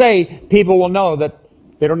they say, people will know that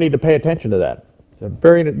they don't need to pay attention to that. So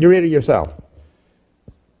you read it yourself.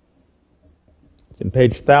 It's in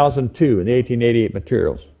page 1002 in the 1888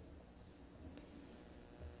 materials.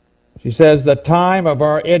 She says, "The time of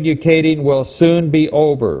our educating will soon be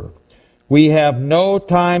over. We have no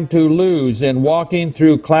time to lose in walking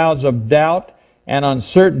through clouds of doubt and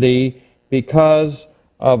uncertainty because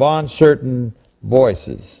of uncertain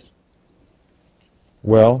voices."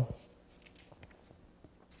 Well,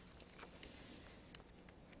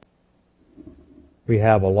 we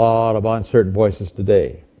have a lot of uncertain voices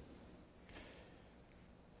today.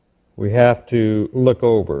 We have to look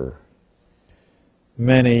over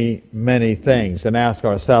many, many things and ask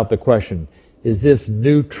ourselves the question, is this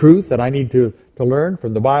new truth that I need to learn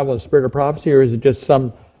from the Bible and the Spirit of prophecy, or is it just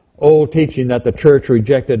some old teaching that the church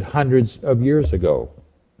rejected hundreds of years ago?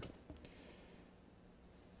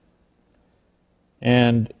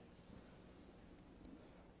 And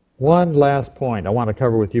one last point I want to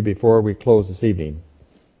cover with you before we close this evening.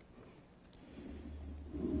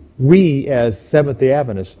 We, as Seventh-day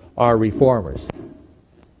Adventists, are reformers.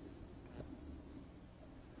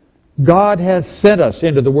 God has sent us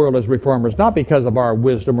into the world as reformers, not because of our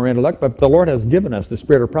wisdom or intellect, but the Lord has given us the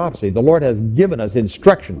Spirit of prophecy. The Lord has given us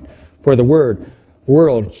instruction for the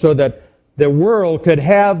world so that the world could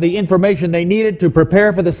have the information they needed to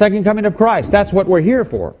prepare for the second coming of Christ. That's what we're here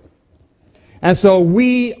for. And so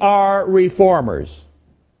we are reformers.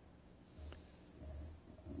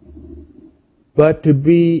 But to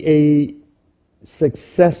be a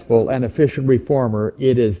successful and efficient reformer,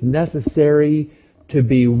 it is necessary to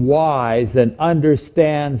be wise and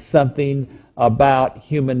understand something about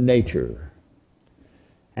human nature.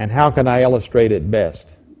 And how can I illustrate it best?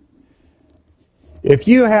 If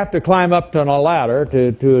you have to climb up on a ladder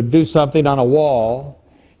to do something on a wall,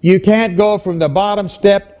 you can't go from the bottom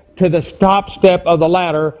step to the top step of the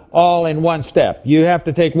ladder all in one step. You have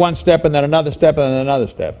to take one step and then another step and then another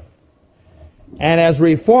step. And as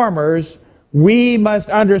reformers, we must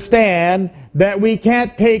understand that we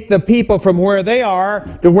can't take the people from where they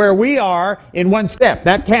are to where we are in one step.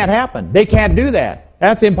 That can't happen. They can't do that.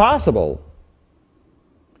 That's impossible.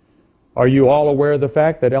 Are you all aware of the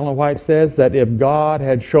fact that Ellen White says that if God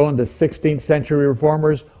had shown the 16th century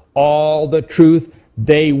reformers all the truth,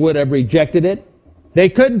 they would have rejected it? They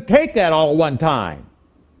couldn't take that all at one time.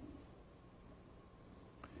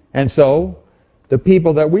 And so, the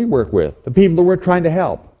people that we work with, the people that we're trying to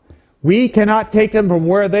help, we cannot take them from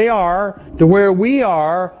where they are to where we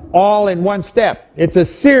are all in one step. It's a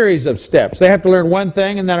series of steps. They have to learn one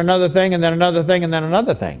thing and then another thing and then another thing and then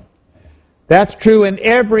another thing. That's true in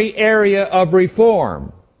every area of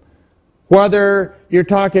reform. Whether you're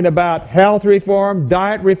talking about health reform,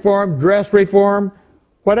 diet reform, dress reform,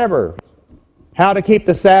 whatever. How to keep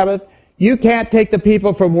the Sabbath. You can't take the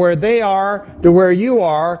people from where they are to where you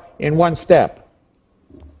are in one step.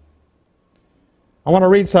 I want to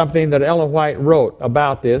read something that Ellen White wrote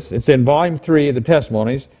about this. It's in Volume 3 of the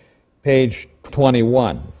Testimonies, page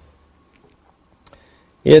 21.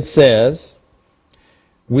 It says,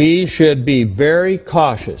 "We should be very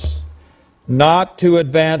cautious not to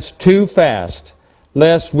advance too fast,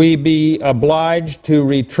 lest we be obliged to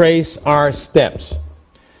retrace our steps.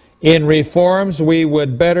 In reforms, we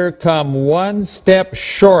would better come one step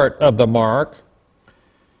short of the mark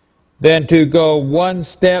than to go one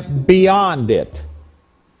step beyond it.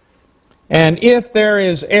 And if there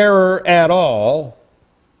is error at all,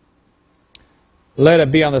 let it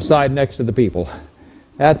be on the side next to the people."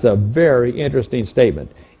 That's a very interesting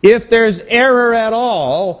statement. If there's error at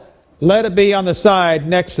all, let it be on the side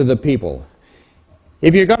next to the people.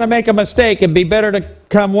 If you're going to make a mistake, it'd be better to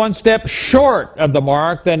come one step short of the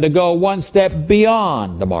mark than to go one step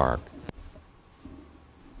beyond the mark.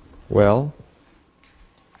 Well,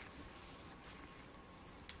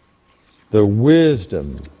 the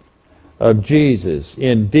wisdom of Jesus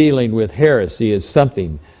in dealing with heresy is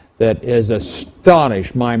something that has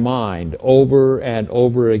astonished my mind over and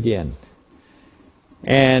over again.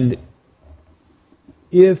 And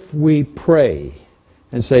if we pray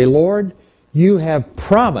and say, "Lord, you have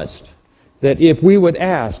promised that if we would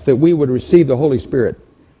ask that we would receive the Holy Spirit,"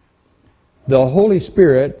 the Holy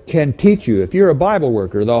Spirit can teach you. If you're a Bible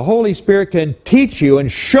worker, the Holy Spirit can teach you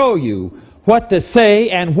and show you what to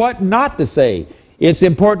say and what not to say. It's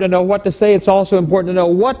important to know what to say. It's also important to know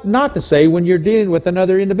what not to say when you're dealing with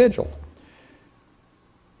another individual.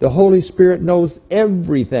 The Holy Spirit knows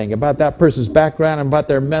everything about that person's background and about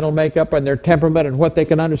their mental makeup and their temperament and what they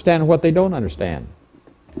can understand and what they don't understand.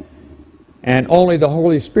 And only the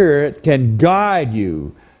Holy Spirit can guide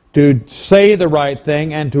you to say the right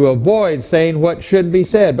thing and to avoid saying what shouldn't be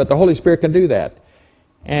said. But the Holy Spirit can do that.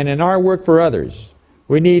 And in our work for others,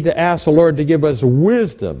 we need to ask the Lord to give us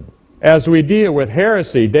wisdom as we deal with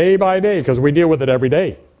heresy day by day, because we deal with it every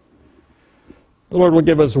day. The Lord will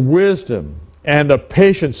give us wisdom and the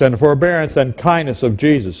patience and forbearance and kindness of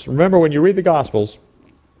Jesus. Remember, when you read the Gospels,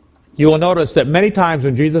 you will notice that many times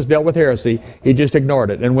when Jesus dealt with heresy, He just ignored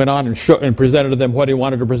it and went on and presented to them what He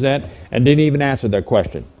wanted to present and didn't even answer their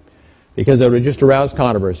question, because it would just arouse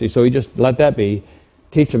controversy. So He just let that be,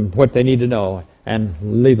 teach them what they need to know, and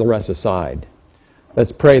leave the rest aside.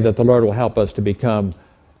 Let's pray that the Lord will help us to become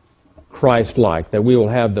Christ-like, that we will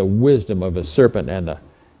have the wisdom of a serpent and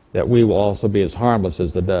that we will also be as harmless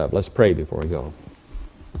as the dove. Let's pray before we go.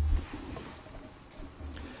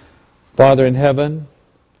 Father in heaven,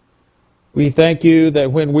 we thank you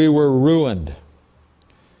that when we were ruined,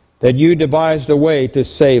 that you devised a way to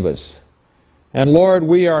save us. And Lord,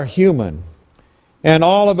 we are human, and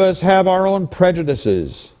all of us have our own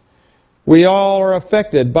prejudices. We all are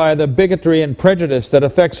affected by the bigotry and prejudice that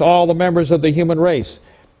affects all the members of the human race.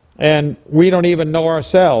 And we don't even know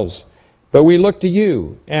ourselves. But we look to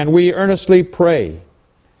you, and we earnestly pray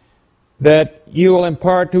that you will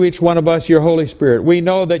impart to each one of us your Holy Spirit. We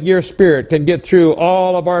know that your Spirit can get through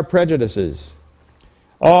all of our prejudices,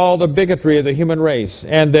 all the bigotry of the human race,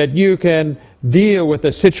 and that you can deal with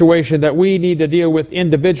the situation that we need to deal with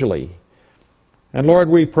individually. And Lord,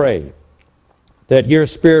 we pray that your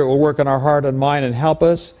Spirit will work in our heart and mind and help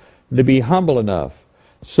us to be humble enough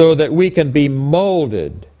so that we can be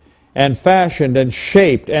molded and fashioned and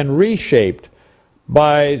shaped and reshaped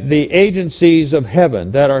by the agencies of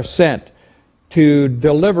heaven that are sent to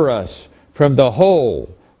deliver us from the hole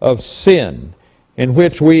of sin in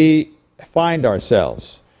which we find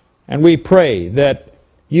ourselves. And we pray that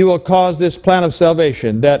you will cause this plan of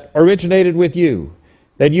salvation that originated with you,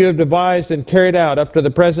 that you have devised and carried out up to the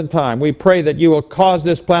present time. We pray that you will cause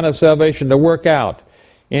this plan of salvation to work out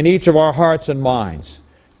in each of our hearts and minds.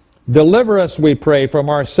 Deliver us, we pray, from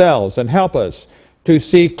ourselves and help us to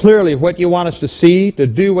see clearly what you want us to see, to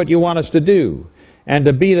do what you want us to do, and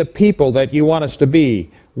to be the people that you want us to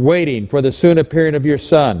be, waiting for the soon appearing of your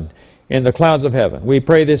Son in the clouds of heaven. We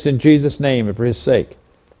pray this in Jesus' name and for his sake.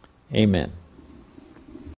 Amen.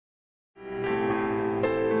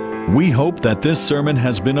 We hope that this sermon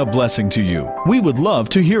has been a blessing to you. We would love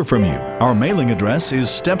to hear from you. Our mailing address is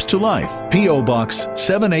Steps to Life, P.O. Box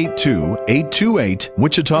 782-828,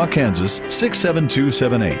 Wichita, Kansas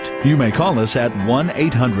 67278. You may call us at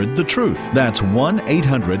 1-800-THE-TRUTH. That's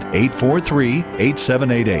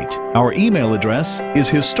 1-800-843-8788. Our email address is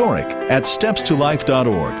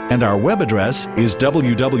historic@stepstolife.org, and our web address is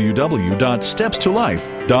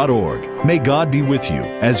www.stepstolife.org. May God be with you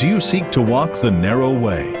as you seek to walk the narrow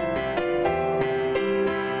way.